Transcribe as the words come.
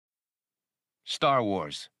Star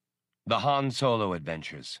Wars: The Han Solo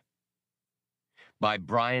Adventures by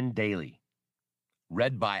Brian Daley.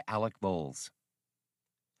 Read by Alec Bowles.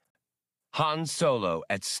 Han Solo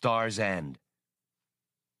at Star's End.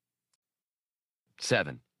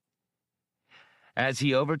 7. As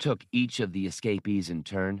he overtook each of the escapees in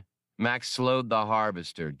turn, Max slowed the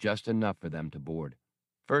Harvester just enough for them to board.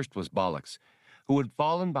 First was Bollocks, who had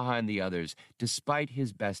fallen behind the others despite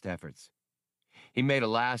his best efforts. He made a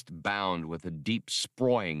last bound with a deep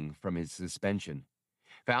sproing from his suspension,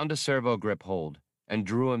 found a servo grip hold, and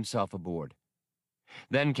drew himself aboard.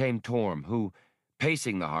 Then came Torm, who,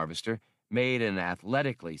 pacing the Harvester, made an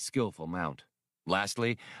athletically skillful mount.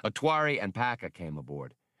 Lastly, Atwari and Paka came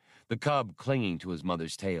aboard, the cub clinging to his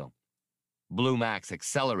mother's tail. Blue Max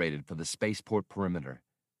accelerated for the spaceport perimeter.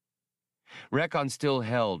 Rekon still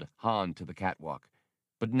held Han to the catwalk,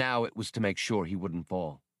 but now it was to make sure he wouldn't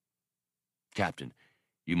fall. "Captain,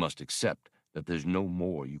 you must accept that there's no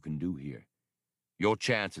more you can do here. Your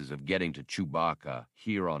chances of getting to Chewbacca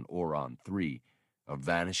here on Oron 3 are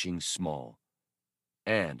vanishing small.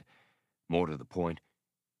 And, more to the point,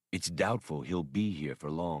 it's doubtful he'll be here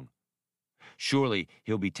for long. Surely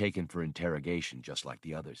he'll be taken for interrogation just like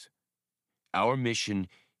the others. Our mission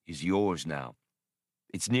is yours now.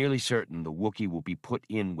 It's nearly certain the Wookiee will be put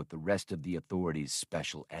in with the rest of the Authority's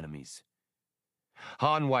special enemies."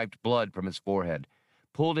 Han wiped blood from his forehead,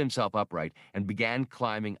 pulled himself upright, and began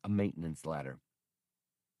climbing a maintenance ladder.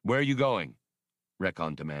 "Where are you going?"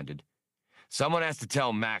 Rekon demanded. "Someone has to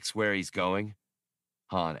tell Max where he's going,"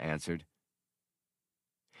 Han answered.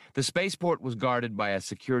 The spaceport was guarded by a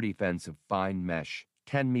security fence of fine mesh,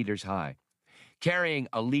 10 meters high, carrying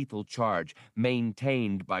a lethal charge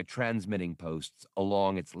maintained by transmitting posts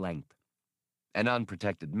along its length. An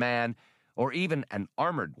unprotected man, or even an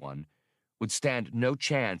armored one, would stand no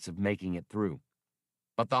chance of making it through.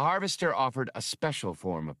 But the Harvester offered a special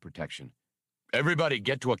form of protection. "Everybody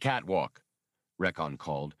get to a catwalk," Rekon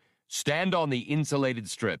called. "Stand on the insulated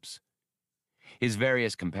strips." His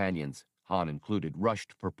various companions, Han included,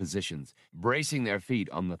 rushed for positions, bracing their feet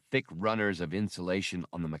on the thick runners of insulation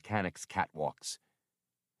on the mechanics' catwalks.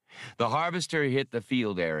 The Harvester hit the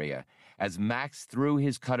field area as Max threw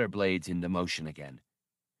his cutter blades into motion again.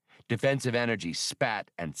 Defensive energy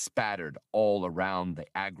spat and spattered all around the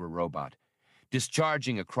agri-robot,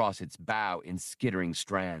 discharging across its bow in skittering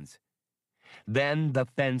strands. Then the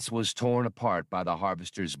fence was torn apart by the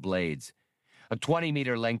Harvester's blades. A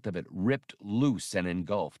 20-meter length of it ripped loose and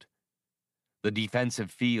engulfed. The defensive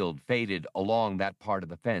field faded along that part of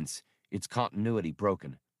the fence, its continuity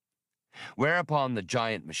broken. Whereupon the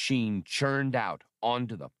giant machine churned out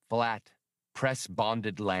onto the flat,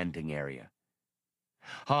 press-bonded landing area.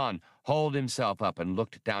 Han hauled himself up and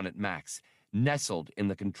looked down at Max, nestled in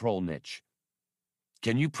the control niche.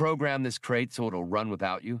 "Can you program this crate so it'll run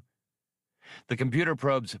without you?" The computer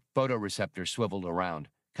probe's photoreceptor swiveled around,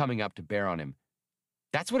 coming up to bear on him.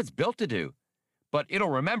 "That's what it's built to do. But it'll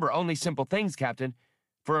remember only simple things, Captain.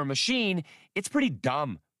 For a machine, it's pretty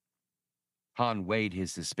dumb." Han weighed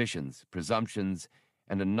his suspicions, presumptions,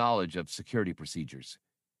 and a knowledge of security procedures.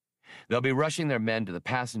 "They'll be rushing their men to the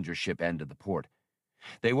passenger ship end of the port.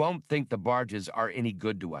 They won't think the barges are any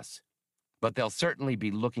good to us. But they'll certainly be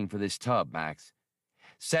looking for this tub, Max.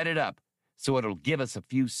 Set it up so it'll give us a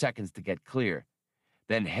few seconds to get clear,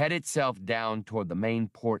 then head itself down toward the main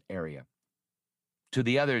port area." To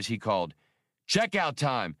the others he called, "Checkout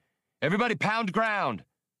time! Everybody pound ground!"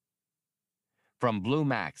 From Blue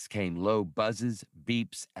Max came low buzzes,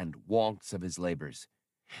 beeps, and wonks of his labors.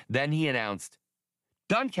 Then he announced,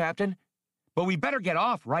 "Done, Captain, but we better get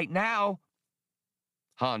off right now."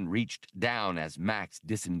 Han reached down as Max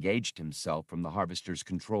disengaged himself from the Harvester's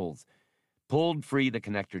controls, pulled free the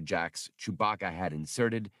connector jacks Chewbacca had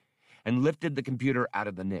inserted, and lifted the computer out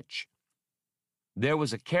of the niche. There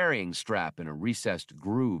was a carrying strap in a recessed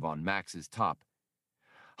groove on Max's top.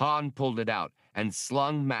 Han pulled it out and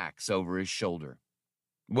slung Max over his shoulder.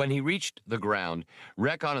 When he reached the ground,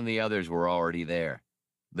 Rekon and the others were already there.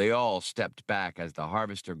 They all stepped back as the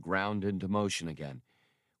Harvester ground into motion again,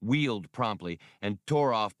 wheeled promptly, and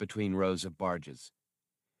tore off between rows of barges.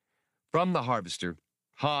 From the Harvester,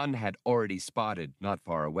 Han had already spotted, not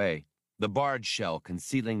far away, the barge shell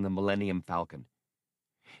concealing the Millennium Falcon.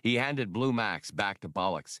 He handed Blue Max back to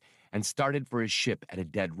Bollocks and started for his ship at a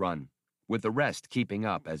dead run, with the rest keeping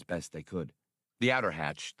up as best they could. The outer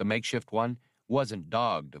hatch, the makeshift one, wasn't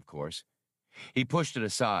dogged, of course. He pushed it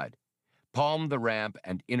aside, palmed the ramp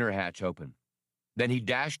and inner hatch open. Then he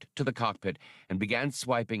dashed to the cockpit and began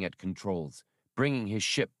swiping at controls, bringing his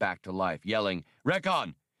ship back to life, yelling,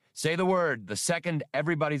 "Rekon, say the word the second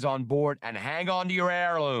everybody's on board and hang on to your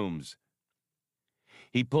heirlooms."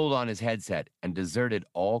 He pulled on his headset and deserted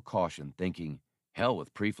all caution, thinking, hell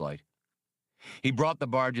with pre-flight. He brought the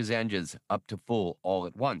barge's engines up to full all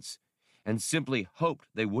at once and simply hoped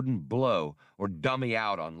they wouldn't blow or dummy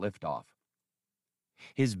out on liftoff.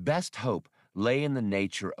 His best hope lay in the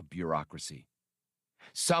nature of bureaucracy.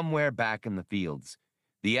 Somewhere back in the fields,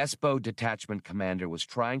 the Espo detachment commander was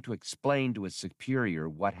trying to explain to his superior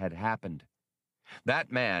what had happened.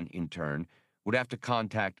 That man, in turn, would have to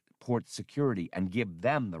contact port security and give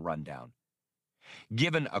them the rundown.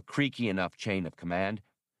 Given a creaky enough chain of command,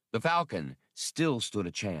 the Falcon still stood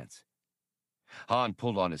a chance. Han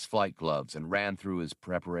pulled on his flight gloves and ran through his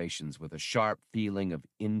preparations with a sharp feeling of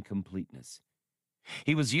incompleteness.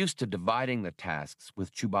 He was used to dividing the tasks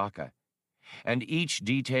with Chewbacca, and each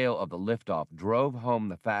detail of the liftoff drove home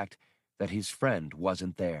the fact that his friend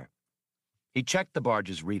wasn't there. He checked the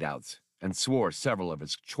barge's readouts and swore several of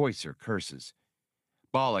his choicer curses.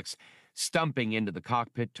 Bollocks, stumping into the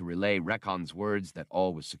cockpit to relay Recon's words that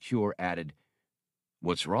all was secure, added,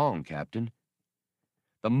 "What's wrong, Captain?"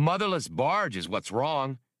 "The motherless barge is what's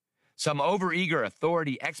wrong. Some overeager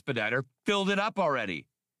authority expediter filled it up already."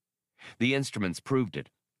 The instruments proved it.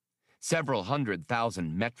 Several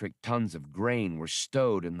 100,000 metric tons of grain were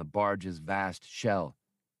stowed in the barge's vast shell.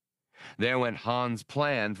 There went Han's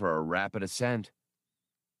plan for a rapid ascent.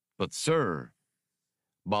 "But, sir,"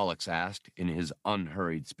 Bollocks asked in his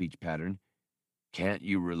unhurried speech pattern, "can't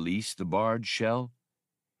you release the barge shell?"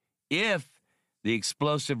 "If the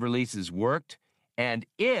explosive releases worked, and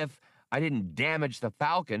if I didn't damage the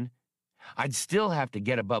Falcon, I'd still have to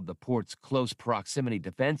get above the port's close proximity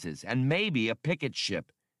defenses and maybe a picket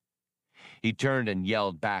ship." He turned and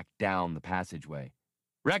yelled back down the passageway,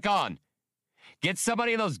 "Recon, get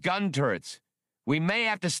somebody in those gun turrets. We may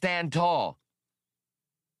have to stand tall."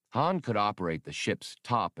 Han could operate the ship's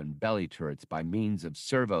top and belly turrets by means of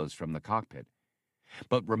servos from the cockpit,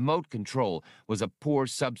 but remote control was a poor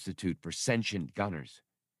substitute for sentient gunners.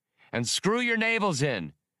 "And screw your navels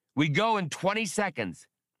in. We go in 20 seconds.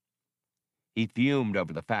 He fumed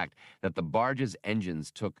over the fact that the barge's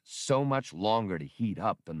engines took so much longer to heat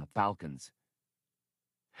up than the Falcon's.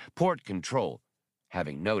 Port Control,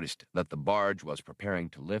 having noticed that the barge was preparing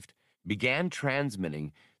to lift, began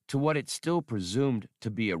transmitting to what it still presumed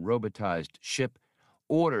to be a robotized ship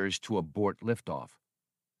orders to abort liftoff.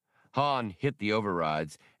 Han hit the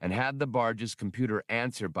overrides and had the barge's computer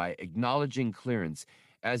answer by acknowledging clearance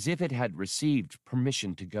as if it had received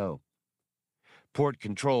permission to go. Port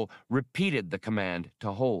Control repeated the command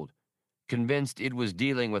to hold, convinced it was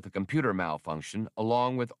dealing with a computer malfunction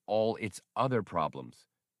along with all its other problems.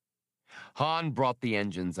 Han brought the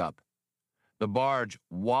engines up. The barge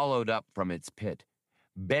wallowed up from its pit,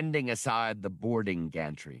 bending aside the boarding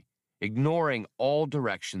gantry, ignoring all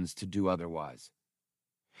directions to do otherwise.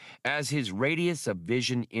 As his radius of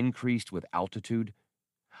vision increased with altitude,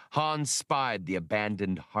 Han spied the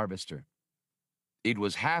abandoned harvester. It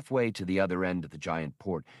was halfway to the other end of the giant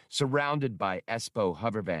port, surrounded by Espo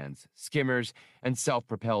hovervans, skimmers, and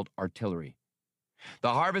self-propelled artillery.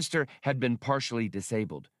 The harvester had been partially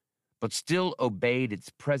disabled, but still obeyed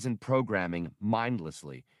its present programming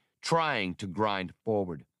mindlessly, trying to grind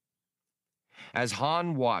forward. As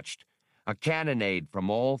Han watched, a cannonade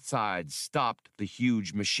from all sides stopped the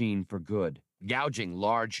huge machine for good, gouging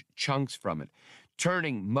large chunks from it,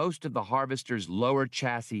 turning most of the harvester's lower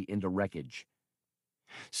chassis into wreckage.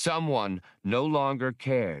 Someone no longer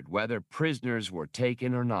cared whether prisoners were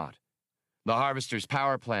taken or not. The harvester's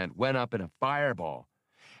power plant went up in a fireball,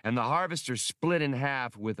 and the harvester split in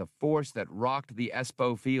half with a force that rocked the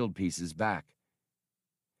Espo field pieces back.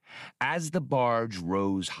 As the barge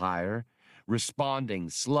rose higher, responding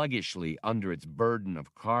sluggishly under its burden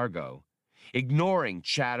of cargo, ignoring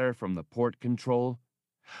chatter from the port control,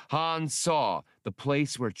 Han saw the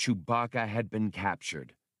place where Chewbacca had been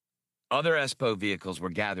captured. Other Espo vehicles were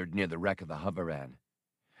gathered near the wreck of the hovervan.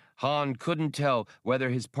 Han couldn't tell whether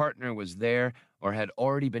his partner was there or had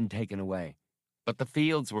already been taken away, but the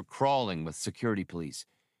fields were crawling with security police,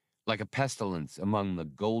 like a pestilence among the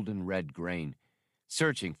golden red grain,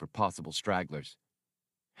 searching for possible stragglers.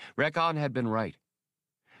 Recon had been right.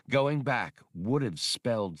 Going back would have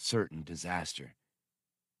spelled certain disaster.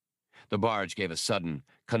 The barge gave a sudden,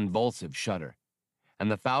 convulsive shudder, and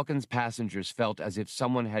the Falcon's passengers felt as if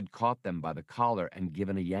someone had caught them by the collar and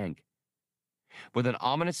given a yank. With an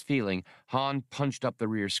ominous feeling, Han punched up the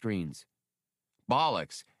rear screens.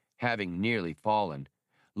 Bollocks, having nearly fallen,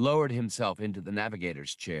 lowered himself into the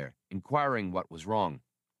navigator's chair, inquiring what was wrong.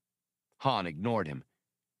 Han ignored him.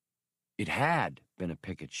 It had been a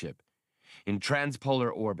picket ship, in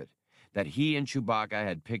transpolar orbit, that he and Chewbacca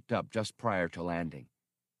had picked up just prior to landing.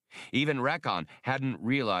 Even Rekon hadn't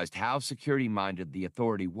realized how security-minded the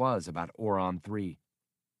Authority was about Oron 3.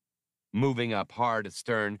 Moving up hard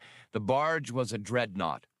astern, the barge was a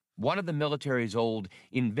dreadnought, one of the military's old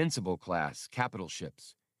Invincible-class capital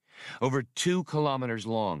ships. Over 2 kilometers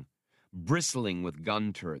long, bristling with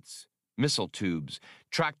gun turrets, missile tubes,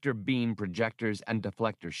 tractor beam projectors, and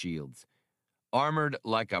deflector shields, armored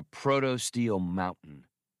like a proto-steel mountain.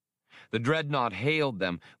 The dreadnought hailed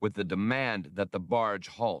them with the demand that the barge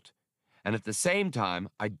halt, and at the same time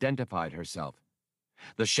identified herself.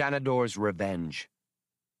 The Shanador's Revenge.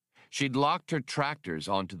 She'd locked her tractors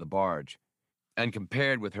onto the barge, and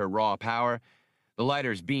compared with her raw power, the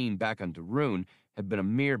lighter's beam back on Darun had been a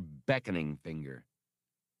mere beckoning finger.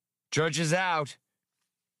 "Church is out,"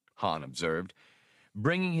 Han observed,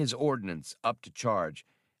 bringing his ordnance up to charge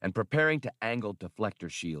and preparing to angle deflector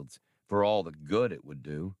shields for all the good it would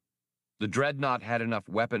do. The dreadnought had enough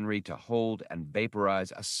weaponry to hold and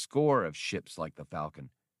vaporize a score of ships like the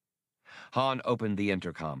Falcon. Han opened the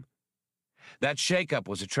intercom. "That shakeup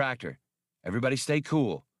was a tractor. Everybody stay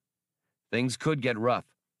cool. Things could get rough."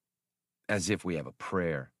 "As if we have a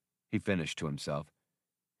prayer," he finished to himself.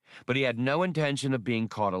 But he had no intention of being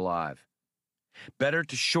caught alive. Better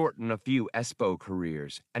to shorten a few Espo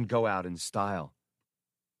careers and go out in style.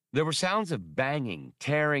 There were sounds of banging,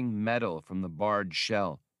 tearing metal from the barge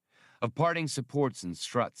shell, of parting supports and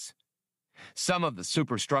struts. Some of the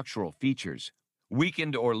superstructural features,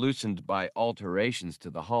 weakened or loosened by alterations to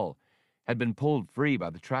the hull, had been pulled free by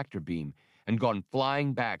the tractor beam and gone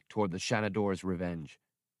flying back toward the Shanador's Revenge.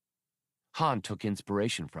 Han took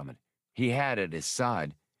inspiration from it. He had at his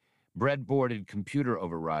side breadboarded computer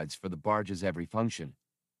overrides for the barge's every function.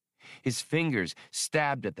 His fingers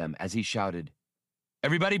stabbed at them as he shouted,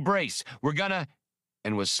 "Everybody brace, we're gonna,"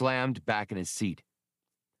 and was slammed back in his seat.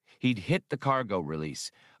 He'd hit the cargo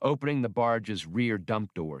release, opening the barge's rear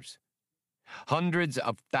dump doors. Hundreds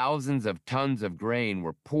of thousands of tons of grain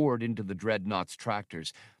were poured into the dreadnought's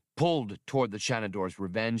tractors, pulled toward the Shanador's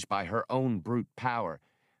Revenge by her own brute power,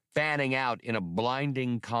 fanning out in a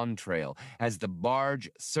blinding contrail as the barge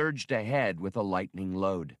surged ahead with a lightning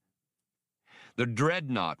load. The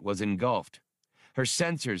dreadnought was engulfed, her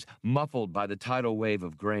sensors muffled by the tidal wave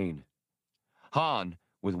of grain. Han,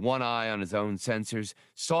 with one eye on his own sensors,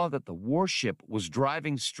 saw that the warship was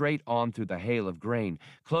driving straight on through the hail of grain,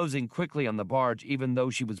 closing quickly on the barge even though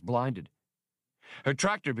she was blinded. Her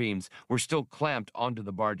tractor beams were still clamped onto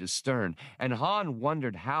the barge's stern, and Han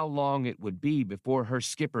wondered how long it would be before her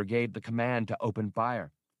skipper gave the command to open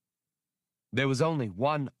fire. There was only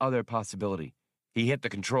one other possibility. He hit the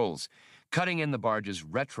controls, cutting in the barge's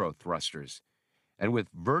retro thrusters, and with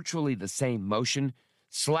virtually the same motion,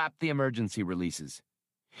 slapped the emergency releases.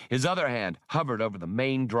 His other hand hovered over the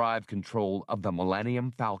main drive control of the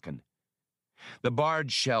Millennium Falcon. The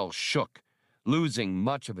barge shell shook, losing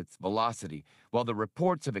much of its velocity, while the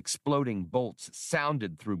reports of exploding bolts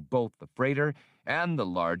sounded through both the freighter and the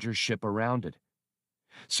larger ship around it.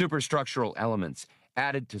 Superstructural elements,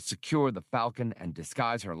 added to secure the Falcon and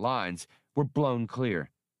disguise her lines, were blown clear.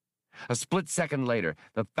 A split second later,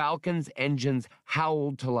 the Falcon's engines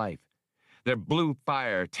howled to life, their blue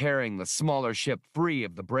fire tearing the smaller ship free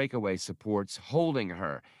of the breakaway supports holding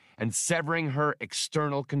her and severing her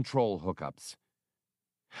external control hookups.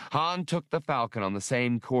 Han took the Falcon on the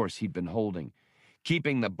same course he'd been holding,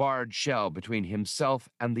 keeping the barge shell between himself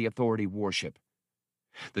and the Authority warship.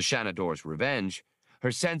 The Shanador's Revenge, her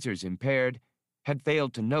sensors impaired, had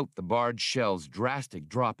failed to note the barge shell's drastic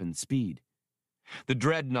drop in speed. The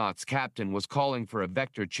dreadnought's captain was calling for a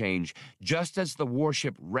vector change just as the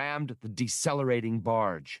warship rammed the decelerating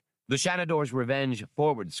barge. The Shanador's Revenge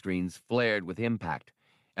forward screens flared with impact,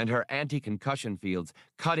 and her anti-concussion fields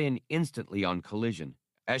cut in instantly on collision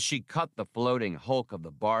as she cut the floating hulk of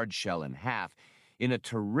the barge shell in half in a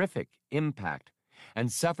terrific impact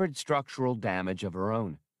and suffered structural damage of her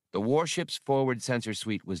own. The warship's forward sensor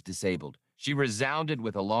suite was disabled. She resounded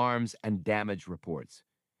with alarms and damage reports.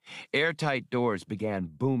 Airtight doors began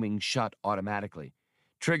booming shut automatically,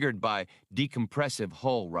 triggered by decompressive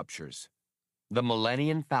hull ruptures. The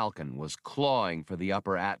Millennium Falcon was clawing for the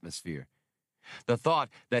upper atmosphere. The thought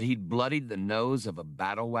that he'd bloodied the nose of a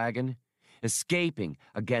battle wagon, escaping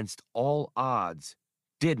against all odds,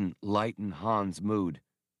 didn't lighten Han's mood.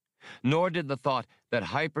 Nor did the thought that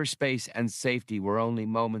hyperspace and safety were only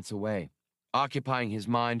moments away. Occupying his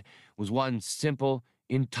mind was one simple,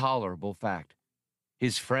 intolerable fact.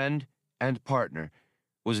 His friend and partner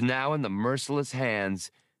was now in the merciless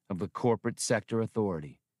hands of the corporate sector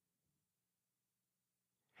authority.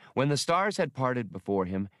 When the stars had parted before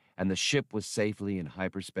him and the ship was safely in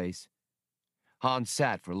hyperspace, Han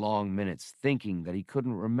sat for long minutes, thinking that he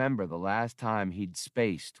couldn't remember the last time he'd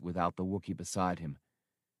spaced without the Wookiee beside him.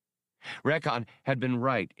 Rekon had been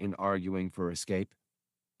right in arguing for escape,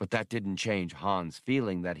 but that didn't change Han's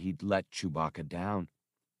feeling that he'd let Chewbacca down.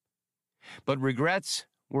 But regrets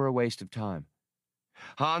were a waste of time.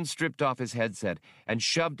 Han stripped off his headset and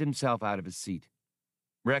shoved himself out of his seat.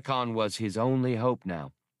 Rekon was his only hope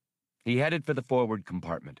now. He headed for the forward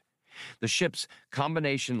compartment, the ship's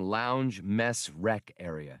combination lounge mess wreck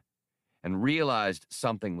area, and realized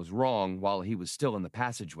something was wrong while he was still in the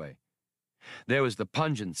passageway. There was the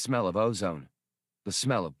pungent smell of ozone, the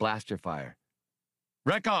smell of blaster fire.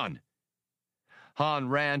 Rekon! Han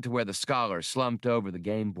ran to where the scholar slumped over the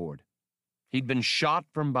game board. He'd been shot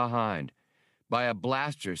from behind by a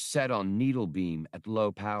blaster set on needle beam at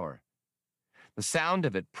low power. The sound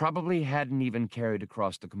of it probably hadn't even carried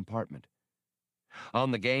across the compartment.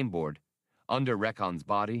 On the game board, under Rekon's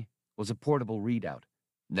body, was a portable readout.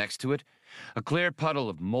 Next to it, a clear puddle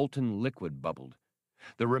of molten liquid bubbled,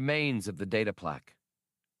 the remains of the data plaque.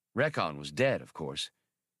 Rekon was dead, of course.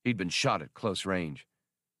 He'd been shot at close range.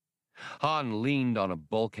 Han leaned on a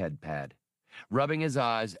bulkhead pad, rubbing his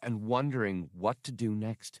eyes and wondering what to do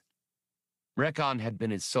next. Rekon had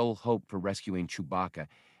been his sole hope for rescuing Chewbacca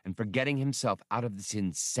and for getting himself out of this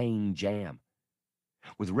insane jam.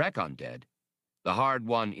 With Rekon dead, the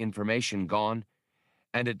hard-won information gone,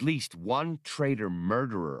 and at least one traitor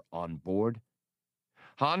murderer on board,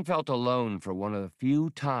 Han felt alone for one of the few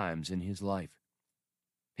times in his life.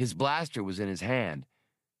 His blaster was in his hand,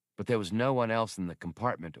 but there was no one else in the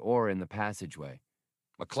compartment or in the passageway.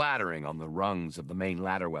 A clattering on the rungs of the main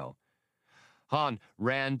ladder well. Han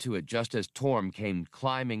ran to it just as Torm came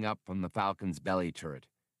climbing up from the Falcon's belly turret.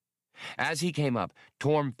 As he came up,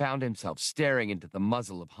 Torm found himself staring into the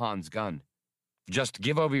muzzle of Han's gun. Just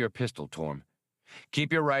give over your pistol, Torm.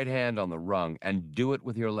 Keep your right hand on the rung and do it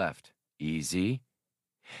with your left. Easy.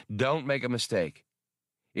 Don't make a mistake.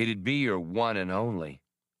 It'd be your one and only.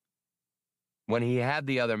 When he had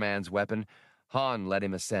the other man's weapon, Han let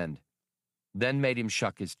him ascend, then made him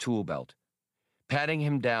shuck his tool belt. Patting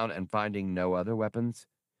him down and finding no other weapons,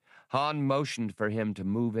 Han motioned for him to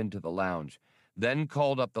move into the lounge, then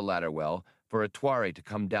called up the ladder well for Atwari to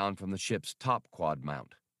come down from the ship's top quad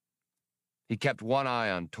mount. He kept one eye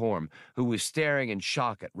on Torm, who was staring in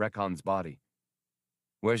shock at Rekon's body.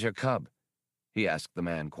 "Where's your cub?" he asked the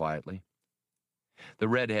man quietly. The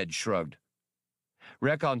redhead shrugged.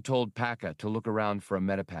 Rekon told Paka to look around for a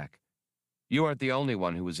medipack. You aren't the only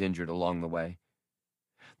one who was injured along the way.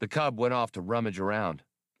 The cub went off to rummage around.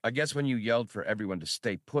 I guess when you yelled for everyone to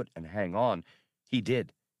stay put and hang on, he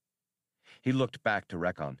did. He looked back to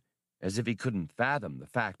Rekon, as if he couldn't fathom the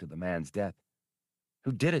fact of the man's death.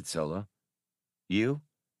 Who did it, Solo? You?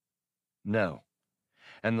 No.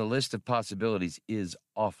 And the list of possibilities is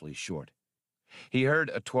awfully short. He heard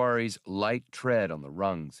Atwari's light tread on the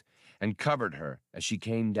rungs and covered her as she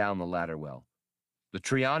came down the ladder well. The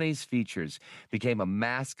Triani's features became a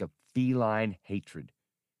mask of feline hatred.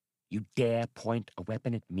 You dare point a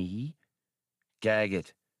weapon at me? Gag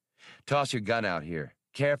it. Toss your gun out here.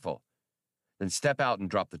 Careful. Then step out and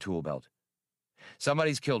drop the tool belt.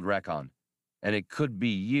 Somebody's killed Rekon, and it could be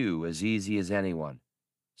you as easy as anyone.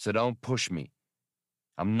 So don't push me.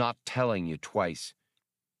 I'm not telling you twice.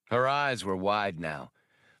 Her eyes were wide now,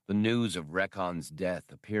 the news of Rekon's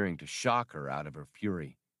death appearing to shock her out of her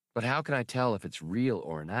fury. But how can I tell if it's real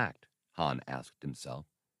or an act? Han asked himself.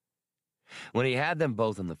 When he had them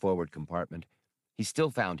both in the forward compartment, he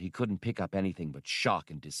still found he couldn't pick up anything but shock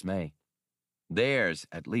and dismay. Theirs,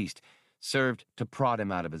 at least, served to prod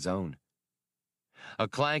him out of his own. A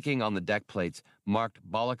clanking on the deck plates marked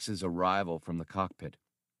Bollocks's arrival from the cockpit.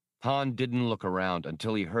 Han didn't look around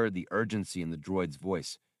until he heard the urgency in the droid's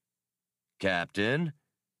voice. Captain?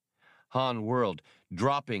 Han whirled,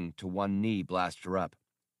 dropping to one knee, blaster up.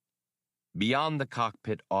 Beyond the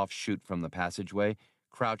cockpit offshoot from the passageway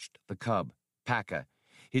crouched the cub, Paka,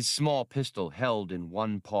 his small pistol held in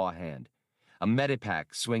one paw hand, a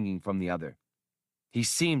medipack swinging from the other. He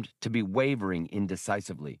seemed to be wavering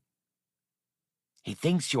indecisively. He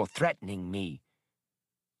thinks you're threatening me,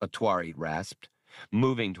 Atwari rasped,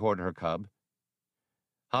 moving toward her cub.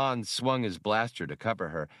 Han swung his blaster to cover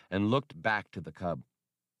her and looked back to the cub.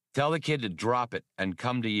 Tell the kid to drop it and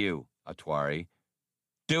come to you, Atwari.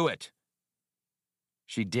 Do it!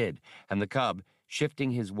 She did, and the cub,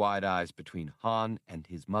 shifting his wide eyes between Han and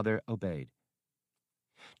his mother, obeyed.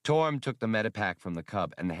 Torm took the medipack from the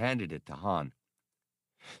cub and handed it to Han.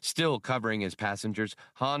 Still covering his passengers,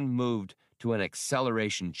 Han moved to an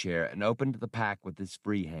acceleration chair and opened the pack with his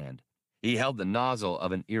free hand. He held the nozzle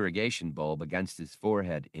of an irrigation bulb against his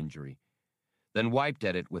forehead injury. then wiped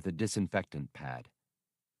at it with a disinfectant pad.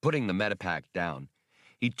 Putting the medipack down,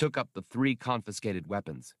 he took up the 3 confiscated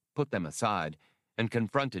weapons, put them aside, and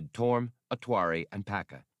confronted Torm, Atwari, and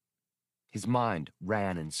Paka. His mind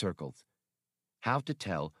ran in circles. How to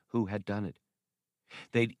tell who had done it?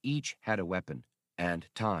 They'd each had a weapon, and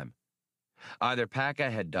time. Either Paka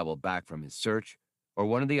had doubled back from his search, or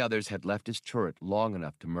one of the others had left his turret long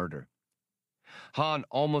enough to murder. Han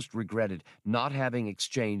almost regretted not having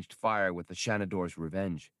exchanged fire with the Shanador's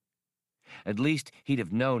revenge. At least he'd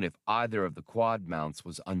have known if either of the quad mounts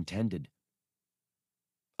was untended.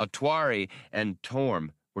 Atwari and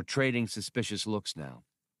Torm were trading suspicious looks now.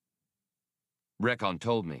 Rekon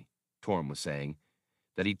told me, Torm was saying,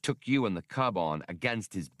 that he took you and the cub on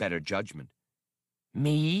against his better judgment.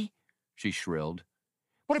 Me? She shrilled.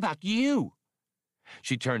 What about you?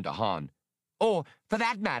 She turned to Han. Or, for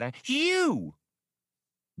that matter, you!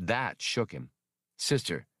 That shook him.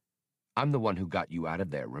 Sister, I'm the one who got you out of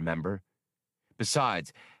there, remember?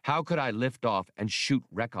 Besides, how could I lift off and shoot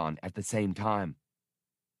Rekon at the same time?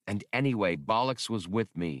 And anyway, Bollocks was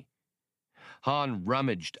with me. Han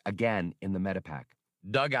rummaged again in the medipack,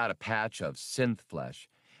 dug out a patch of synth flesh,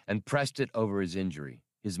 and pressed it over his injury,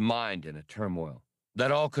 his mind in a turmoil.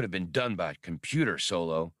 That all could have been done by computer,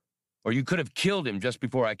 Solo. Or you could have killed him just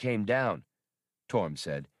before I came down, Torm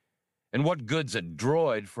said. And what good's a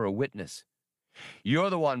droid for a witness? You're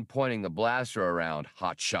the one pointing the blaster around,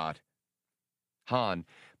 hotshot. Han,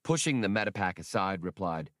 pushing the medipack aside,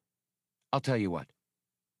 replied, I'll tell you what.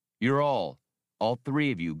 You're all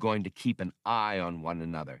 3 of you, going to keep an eye on one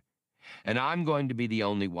another. And I'm going to be the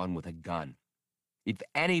only one with a gun. If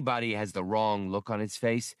anybody has the wrong look on his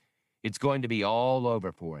face, it's going to be all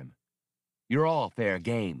over for him. You're all fair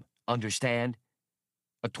game, understand?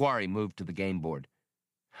 Atwari moved to the game board.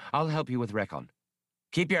 I'll help you with Rekon.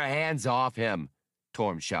 Keep your hands off him,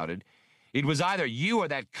 Torm shouted. It was either you or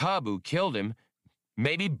that cub who killed him.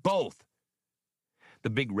 Maybe both. The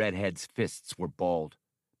big redhead's fists were balled.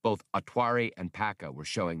 Both Atwari and Paka were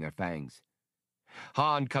showing their fangs.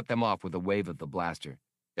 Han cut them off with a wave of the blaster.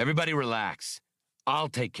 Everybody relax. I'll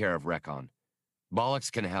take care of Rekon.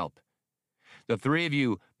 Bollocks can help. The 3 of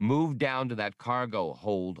you moved down to that cargo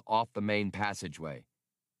hold off the main passageway.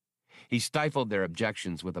 He stifled their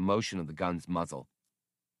objections with a motion of the gun's muzzle.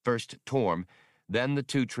 First Torm, then the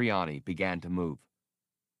 2 Triani began to move.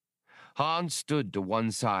 Han stood to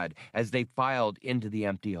one side as they filed into the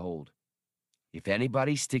empty hold. If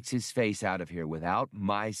anybody sticks his face out of here without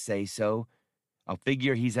my say-so, I'll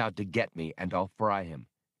figure he's out to get me and I'll fry him.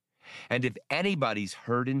 And if anybody's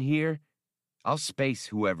hurt in here, I'll space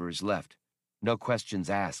whoever is left. No questions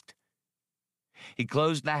asked. He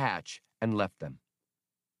closed the hatch and left them.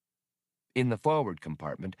 In the forward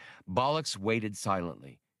compartment, Bollocks waited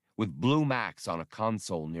silently, with Blue Max on a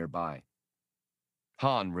console nearby.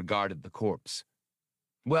 Han regarded the corpse.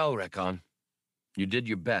 Well, Rekon, you did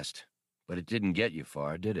your best, but it didn't get you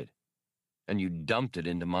far, did it? And you dumped it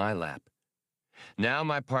into my lap. Now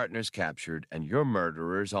my partner's captured, and your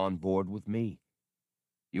murderer's on board with me.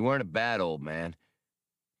 You weren't a bad old man,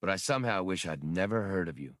 but I somehow wish I'd never heard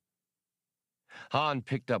of you. Han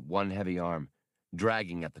picked up one heavy arm,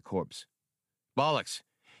 dragging at the corpse. Bollocks,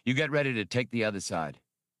 you get ready to take the other side.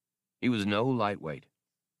 He was no lightweight.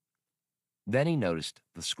 Then he noticed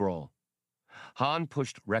the scroll. Han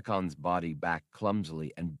pushed Rekon's body back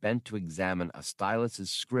clumsily and bent to examine a stylus's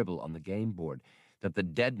scribble on the game board that the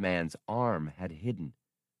dead man's arm had hidden.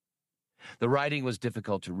 The writing was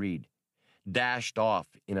difficult to read, dashed off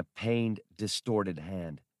in a pained, distorted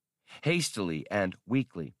hand, hastily and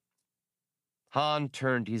weakly. Han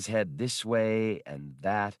turned his head this way and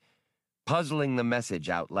that, puzzling the message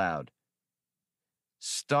out loud.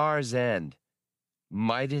 Star's End,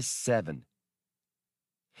 Midas 7.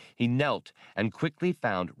 He knelt and quickly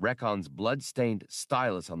found Rekon's blood-stained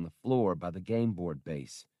stylus on the floor by the game board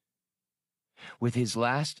base. With his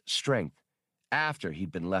last strength, after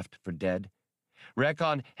he'd been left for dead,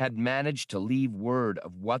 Rekon had managed to leave word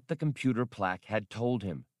of what the computer plaque had told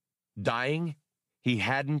him. Dying, he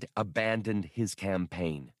hadn't abandoned his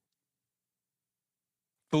campaign.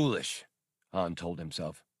 Foolish, Han told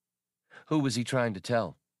himself. Who was he trying to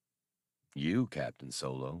tell? You, Captain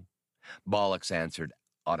Solo, Bollocks answered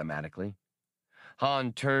automatically.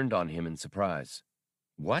 Han turned on him in surprise.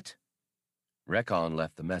 What? Rekon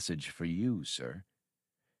left the message for you, sir.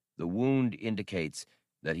 The wound indicates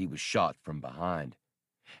that he was shot from behind,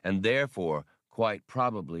 and therefore quite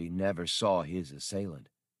probably never saw his assailant.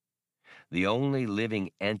 The only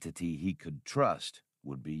living entity he could trust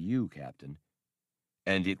would be you, Captain,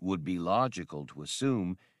 and it would be logical to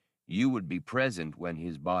assume you would be present when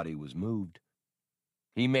his body was moved.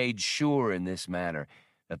 He made sure in this manner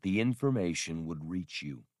that the information would reach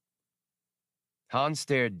you. Han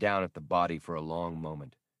stared down at the body for a long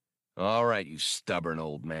moment. All right, you stubborn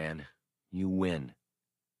old man. You win.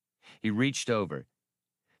 He reached over,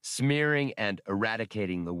 smearing and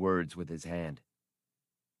eradicating the words with his hand.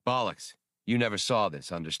 Bollocks, you never saw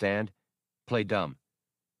this, understand? Play dumb.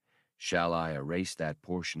 Shall I erase that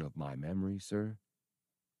portion of my memory, sir?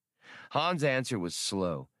 Han's answer was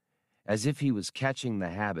slow, as if he was catching the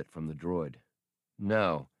habit from the droid.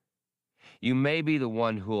 No. You may be the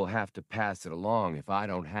one who'll have to pass it along if I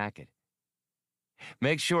don't hack it.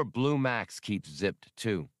 Make sure Blue Max keeps zipped,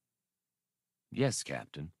 too. Yes,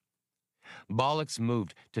 Captain. Bollocks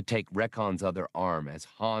moved to take Recon's other arm as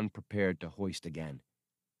Han prepared to hoist again.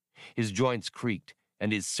 His joints creaked,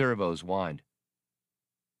 and his servos whined.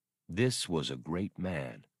 This was a great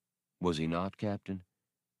man, was he not, Captain?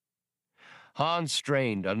 Han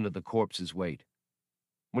strained under the corpse's weight.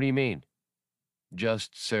 What do you mean?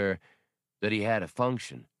 Just, sir, that he had a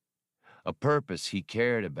function, a purpose he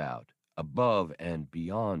cared about, above and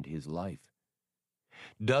beyond his life.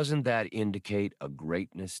 Doesn't that indicate a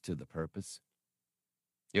greatness to the purpose?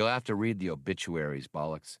 You'll have to read the obituaries,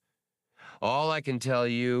 Bollocks. All I can tell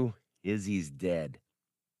you is he's dead.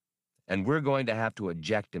 And we're going to have to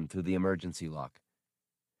eject him through the emergency lock.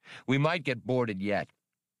 We might get boarded yet,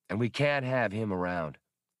 and we can't have him around.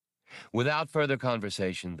 Without further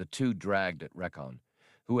conversation, the two dragged at Recon,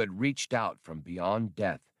 who had reached out from beyond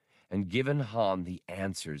death and given Han the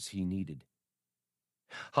answers he needed.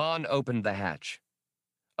 Han opened the hatch.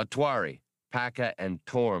 Atwari, Paka, and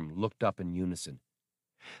Torm looked up in unison.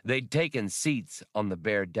 They'd taken seats on the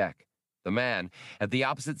bare deck, the man at the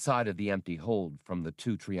opposite side of the empty hold from the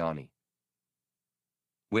two Triani.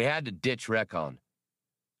 We had to ditch Recon,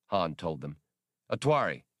 Han told them.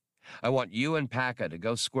 Atwari, I want you and Paka to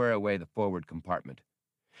go square away the forward compartment.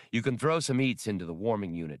 You can throw some eats into the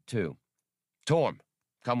warming unit, too. Torm,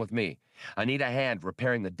 come with me. I need a hand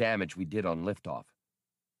repairing the damage we did on liftoff.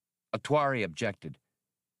 Atwari objected.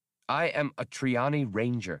 I am a Triani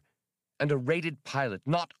Ranger, and a rated pilot,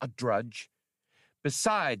 not a drudge.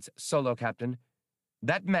 Besides, Solo Captain,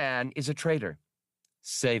 that man is a traitor.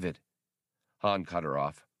 Save it. Han cut her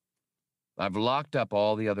off. I've locked up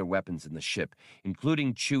all the other weapons in the ship,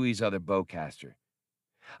 including Chewie's other bowcaster.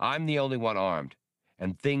 I'm the only one armed,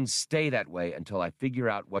 and things stay that way until I figure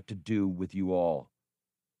out what to do with you all.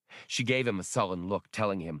 She gave him a sullen look,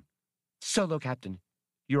 telling him, Solo Captain,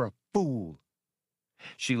 you're a fool.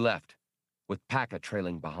 She left, with Paka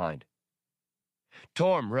trailing behind.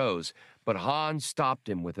 Torm rose, but Han stopped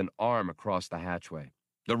him with an arm across the hatchway.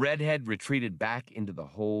 The redhead retreated back into the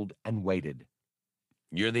hold and waited.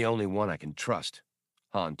 You're the only one I can trust,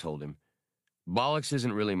 Han told him. Bollocks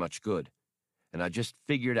isn't really much good, and I just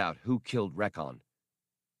figured out who killed Recon.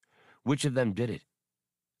 Which of them did it?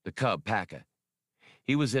 The cub, Paka.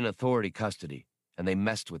 He was in Authority custody, and they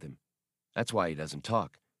messed with him. That's why he doesn't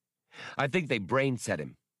talk. I think they brain-set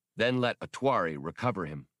him, then let Atwari recover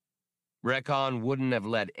him. Recon wouldn't have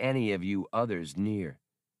let any of you others near.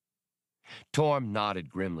 Torm nodded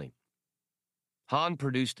grimly. Han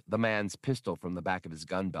produced the man's pistol from the back of his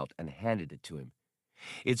gun belt and handed it to him.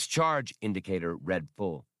 Its charge indicator read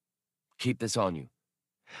full. Keep this on you.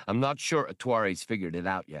 I'm not sure Atwari's figured it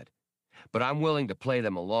out yet, but I'm willing to play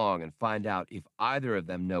them along and find out if either of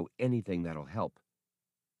them know anything that'll help.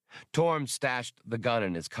 Torm stashed the gun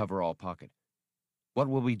in his coverall pocket. What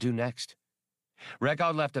will we do next?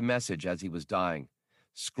 Recon left a message as he was dying,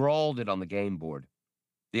 scrawled it on the game board.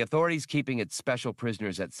 The Authority's keeping its special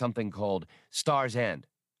prisoners at something called Star's End,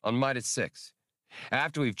 on Midas 6.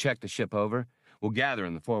 After we've checked the ship over, we'll gather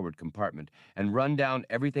in the forward compartment and run down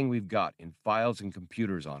everything we've got in files and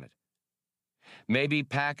computers on it. Maybe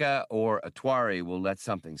Paka or Atwari will let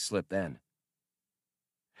something slip then.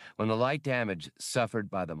 When the light damage suffered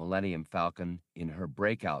by the Millennium Falcon in her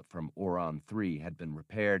breakout from Oron 3 had been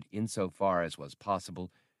repaired insofar as was possible,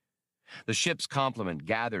 the ship's complement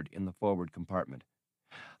gathered in the forward compartment.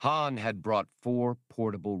 Han had brought 4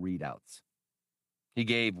 portable readouts. He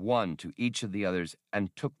gave one to each of the others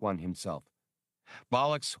and took one himself.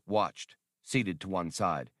 Bollocks watched, seated to one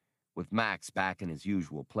side, with Max back in his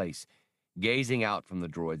usual place, gazing out from the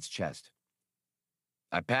droid's chest.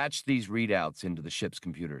 I patched these readouts into the ship's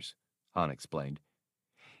computers, Han explained.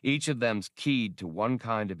 Each of them's keyed to one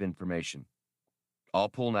kind of information. I'll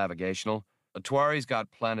pull navigational. Atwari's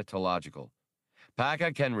got planetological.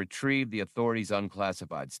 Paka can retrieve the Authority's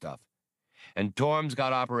unclassified stuff. And Torm's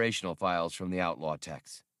got operational files from the outlaw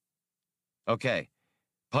techs. Okay,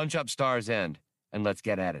 punch up Star's End, and let's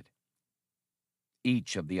get at it.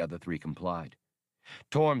 Each of the other 3 complied.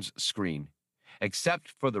 Torm's screen, except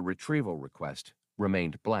for the retrieval request,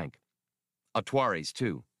 remained blank. Atwari's,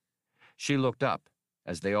 too. She looked up,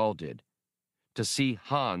 as they all did, to see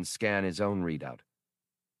Hans scan his own readout.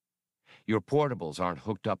 Your portables aren't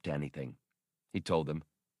hooked up to anything, he told them.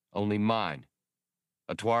 Only mine.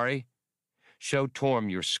 Atwari, show Torm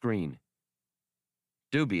your screen.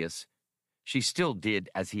 Dubious, she still did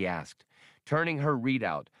as he asked, turning her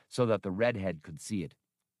readout so that the redhead could see it.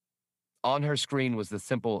 On her screen was the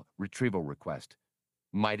simple retrieval request,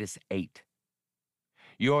 -8.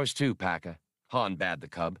 Yours too, Paka, Han bade the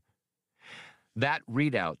cub. That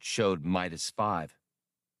readout showed -5.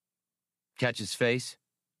 Catch his face?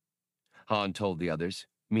 Han told the others,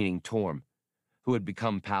 meaning Torm, who had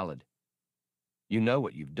become pallid. You know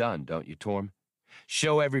what you've done, don't you, Torm?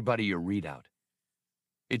 Show everybody your readout.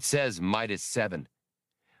 It says -7,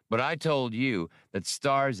 but I told you that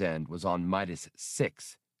Star's End was on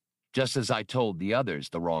 -6, just as I told the others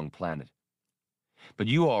the wrong planet. But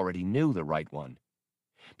you already knew the right one,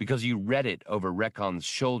 because you read it over Rekon's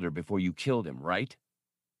shoulder before you killed him, right?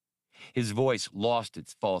 His voice lost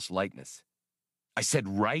its false lightness. I said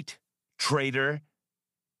right, traitor?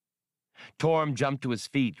 Torm jumped to his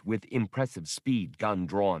feet with impressive speed, gun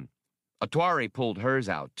drawn. Atwari pulled hers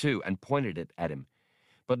out, too, and pointed it at him.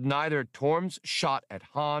 But neither Torm's shot at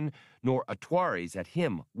Han nor Atwari's at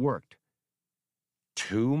him worked.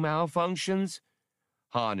 2 malfunctions?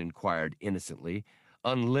 Han inquired innocently,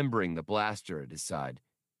 unlimbering the blaster at his side.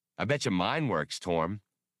 I bet you mine works, Torm.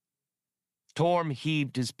 Torm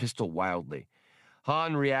heaved his pistol wildly.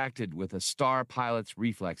 Han reacted with a star pilot's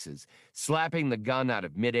reflexes, slapping the gun out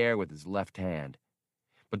of midair with his left hand.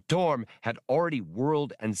 But Torm had already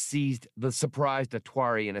whirled and seized the surprised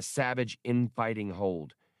Atwari in a savage infighting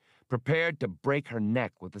hold, prepared to break her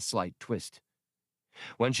neck with a slight twist.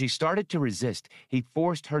 When she started to resist, he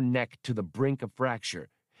forced her neck to the brink of fracture,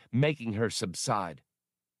 making her subside.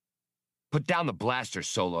 Put down the blaster,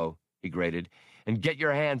 Solo, he grated, and get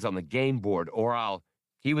your hands on the game board, or I'll...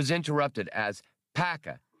 He was interrupted as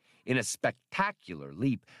Paka, in a spectacular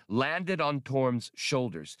leap, landed on Torm's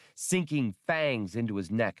shoulders, sinking fangs into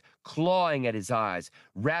his neck, clawing at his eyes,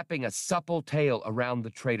 wrapping a supple tail around the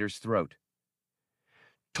traitor's throat.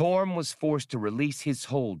 Torm was forced to release his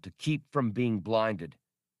hold to keep from being blinded.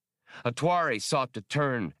 Atwari sought to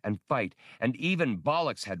turn and fight, and even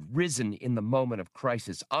Bollocks had risen in the moment of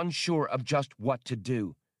crisis, unsure of just what to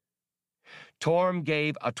do. Torm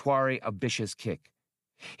gave Atwari a vicious kick.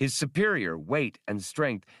 His superior weight and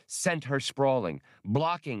strength sent her sprawling,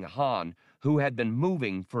 blocking Han, who had been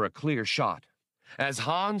moving for a clear shot. As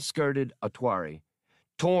Han skirted Atwari,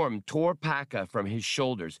 Torm tore Paka from his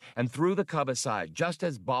shoulders and threw the cub aside just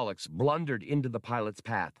as Bollocks blundered into the pilot's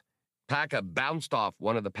path. Paka bounced off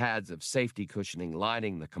one of the pads of safety cushioning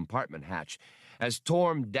lining the compartment hatch as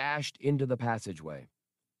Torm dashed into the passageway.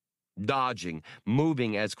 Dodging,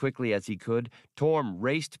 moving as quickly as he could, Torm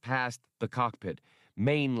raced past the cockpit,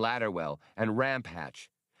 main ladder well, and ramp hatch.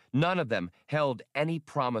 None of them held any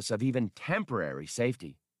promise of even temporary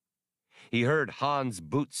safety. He heard Han's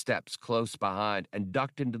boot steps close behind and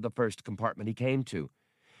ducked into the first compartment he came to,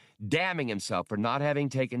 damning himself for not having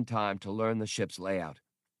taken time to learn the ship's layout.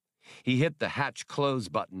 He hit the hatch close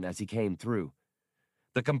button as he came through.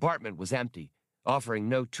 The compartment was empty, offering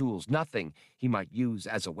no tools, nothing he might use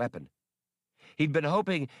as a weapon. He'd been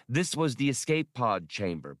hoping this was the escape pod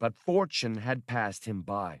chamber, but fortune had passed him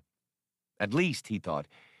by. At least, he thought,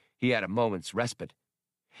 he had a moment's respite.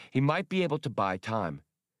 He might be able to buy time,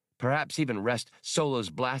 perhaps even wrest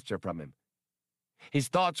Solo's blaster from him. His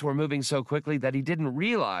thoughts were moving so quickly that he didn't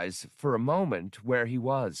realize for a moment where he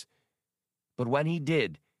was. But when he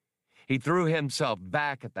did, he threw himself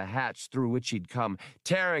back at the hatch through which he'd come,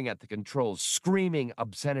 tearing at the controls, screaming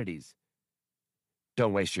obscenities.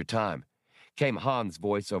 Don't waste your time, came Han's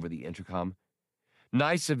voice over the intercom.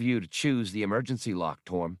 Nice of you to choose the emergency lock,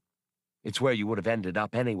 Torm. It's where you would have ended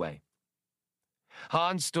up anyway.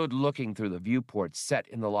 Han stood looking through the viewport set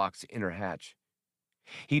in the lock's inner hatch.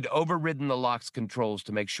 He'd overridden the lock's controls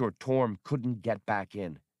to make sure Torm couldn't get back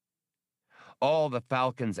in. All the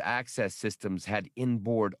Falcon's access systems had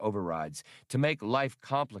inboard overrides to make life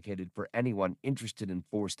complicated for anyone interested in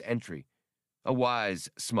forced entry. A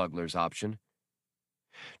wise smuggler's option.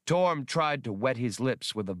 Torm tried to wet his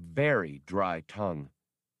lips with a very dry tongue.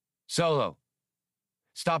 Solo,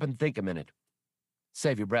 stop and think a minute.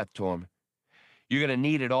 Save your breath, Torm. You're going to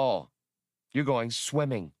need it all. You're going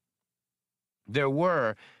swimming. There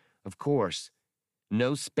were, of course,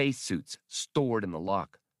 no spacesuits stored in the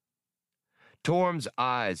lock. Torm's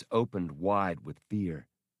eyes opened wide with fear.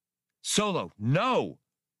 Solo, no!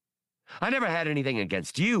 I never had anything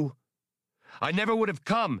against you. I never would have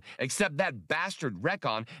come, except that bastard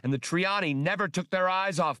Rekon and the Triani never took their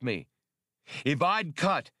eyes off me. If I'd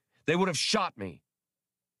cut, they would have shot me.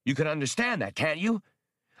 You can understand that, can't you?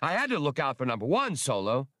 I had to look out for number one,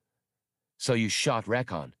 Solo. So you shot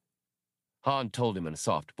Rekon? Han told him in a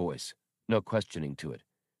soft voice, no questioning to it.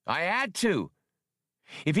 I had to.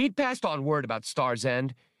 If he'd passed on word about Star's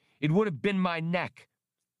End, it would have been my neck.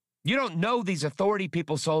 You don't know these authority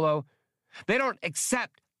people, Solo. They don't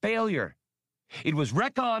accept failure. It was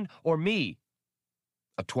Rekon or me.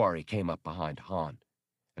 Atwari came up behind Han,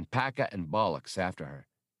 and Paka and Bollocks after her.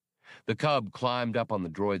 The cub climbed up on the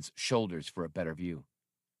droid's shoulders for a better view.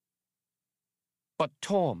 But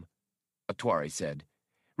Torm, Atwari said,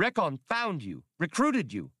 Rekon found you,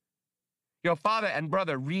 recruited you. Your father and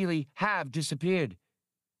brother really have disappeared.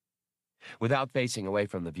 Without facing away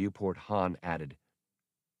from the viewport, Han added,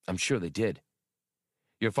 I'm sure they did.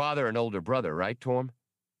 Your father and older brother, right, Torm?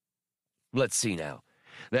 Let's see now.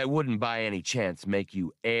 That wouldn't by any chance make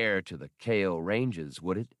you heir to the Kale Ranges,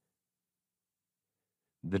 would it?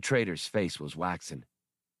 The trader's face was waxen.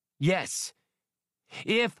 Yes,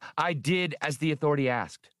 if I did as the authority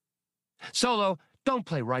asked. Solo, don't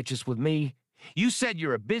play righteous with me. You said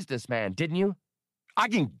you're a businessman, didn't you? I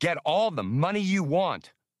can get all the money you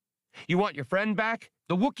want. You want your friend back?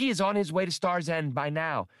 The Wookiee is on his way to Star's End by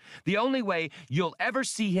now. The only way you'll ever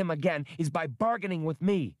see him again is by bargaining with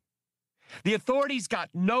me. The authority's got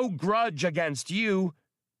no grudge against you.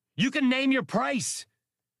 You can name your price.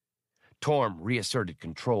 Torm reasserted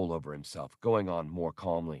control over himself, going on more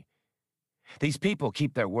calmly. These people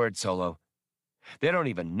keep their word, Solo. They don't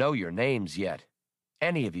even know your names yet.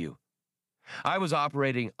 Any of you. I was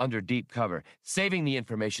operating under deep cover, saving the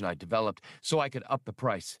information I developed so I could up the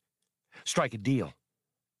price. Strike a deal.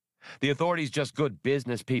 The authority's just good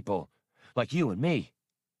business people, like you and me.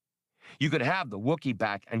 You could have the Wookiee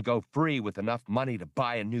back and go free with enough money to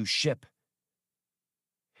buy a new ship.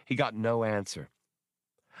 He got no answer.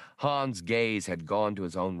 Han's gaze had gone to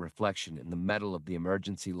his own reflection in the metal of the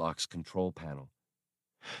emergency lock's control panel.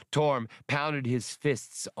 Torm pounded his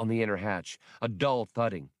fists on the inner hatch, a dull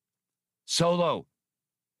thudding. Solo,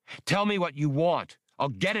 tell me what you want. I'll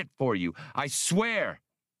get it for you. I swear.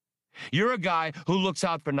 You're a guy who looks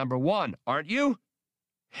out for number one, aren't you?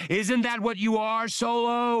 Isn't that what you are,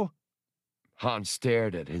 Solo? Han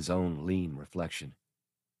stared at his own lean reflection.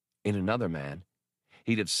 In another man,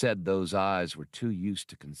 he'd have said those eyes were too used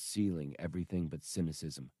to concealing everything but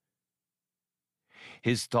cynicism.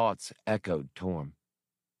 His thoughts echoed Torm.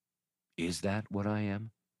 Is that what I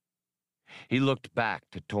am? He looked back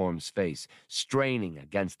to Torm's face, straining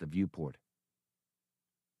against the viewport.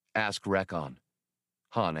 Ask Rekon,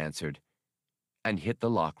 Han answered, and hit the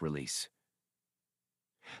lock release.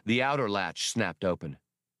 The outer latch snapped open.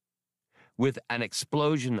 With an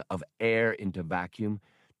explosion of air into vacuum,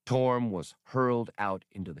 Torm was hurled out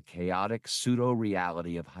into the chaotic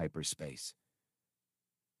pseudo-reality of hyperspace.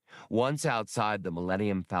 Once outside the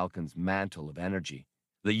Millennium Falcon's mantle of energy,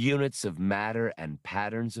 the units of matter and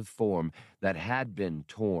patterns of form that had been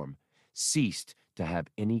Torm ceased to have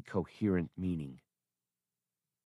any coherent meaning.